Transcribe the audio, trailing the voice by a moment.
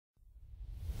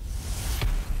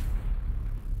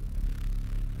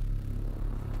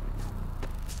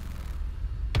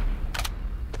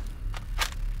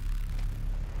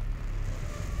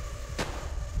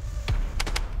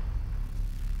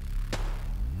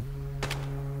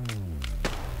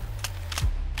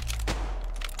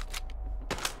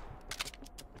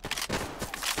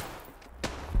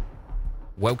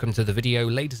Welcome to the video,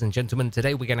 ladies and gentlemen.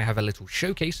 Today we're going to have a little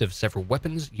showcase of several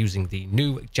weapons using the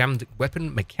new jammed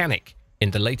weapon mechanic in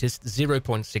the latest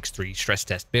 0.63 stress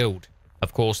test build.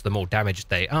 Of course, the more damaged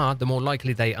they are, the more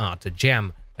likely they are to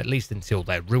jam, at least until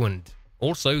they're ruined.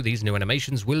 Also, these new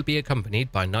animations will be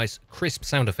accompanied by nice crisp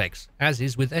sound effects, as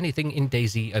is with anything in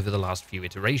DayZ over the last few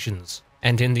iterations.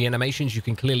 And in the animations you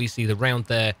can clearly see the round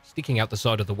there sticking out the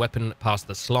side of the weapon past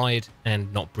the slide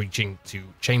and not breaching to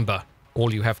chamber.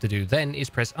 All you have to do then is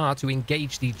press R to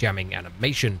engage the jamming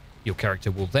animation. Your character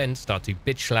will then start to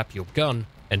bitch slap your gun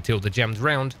until the jammed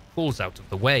round falls out of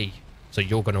the way. So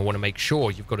you're going to want to make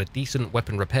sure you've got a decent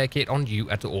weapon repair kit on you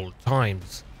at all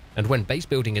times. And when base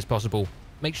building is possible,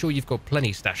 make sure you've got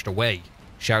plenty stashed away.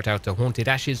 Shout out to Haunted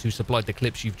Ashes who supplied the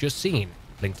clips you've just seen.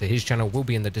 Link to his channel will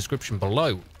be in the description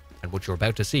below. And what you're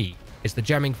about to see is the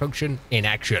jamming function in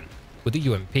action with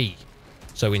the UMP.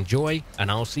 So enjoy, and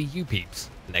I'll see you peeps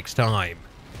next time.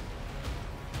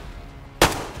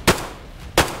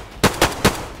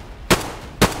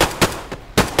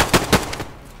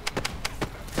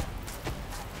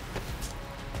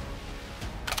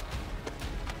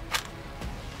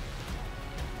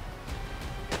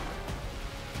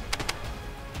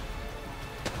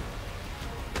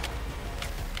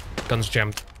 Guns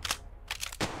jammed.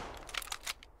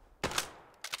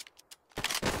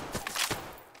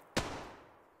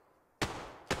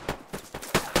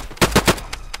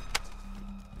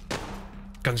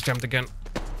 Guns jammed again.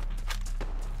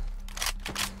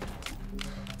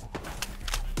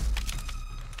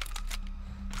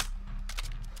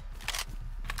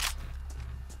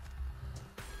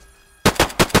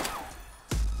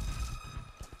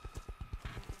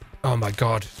 Oh my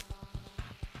god.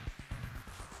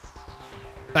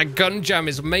 That gun jam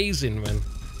is amazing, man.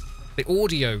 The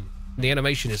audio, the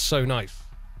animation is so nice.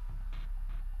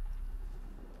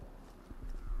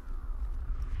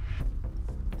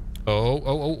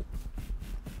 Oh.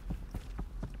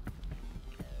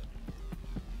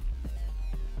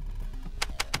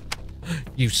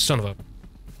 You son of a...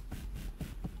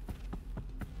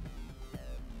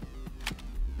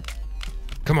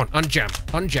 Come on,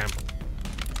 unjam.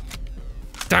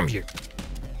 Damn you.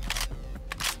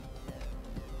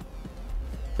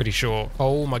 Pretty sure.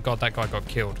 Oh my god, that guy got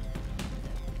killed.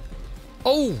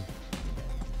 Oh!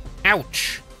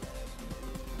 Ouch!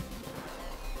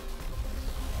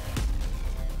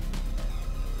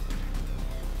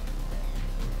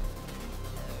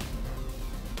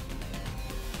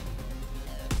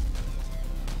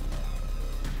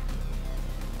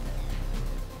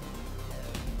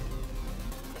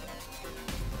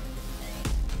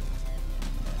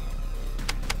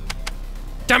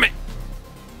 Damn it!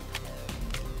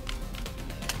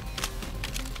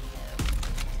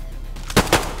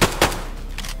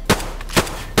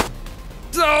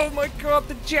 Oh my god,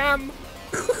 the jam!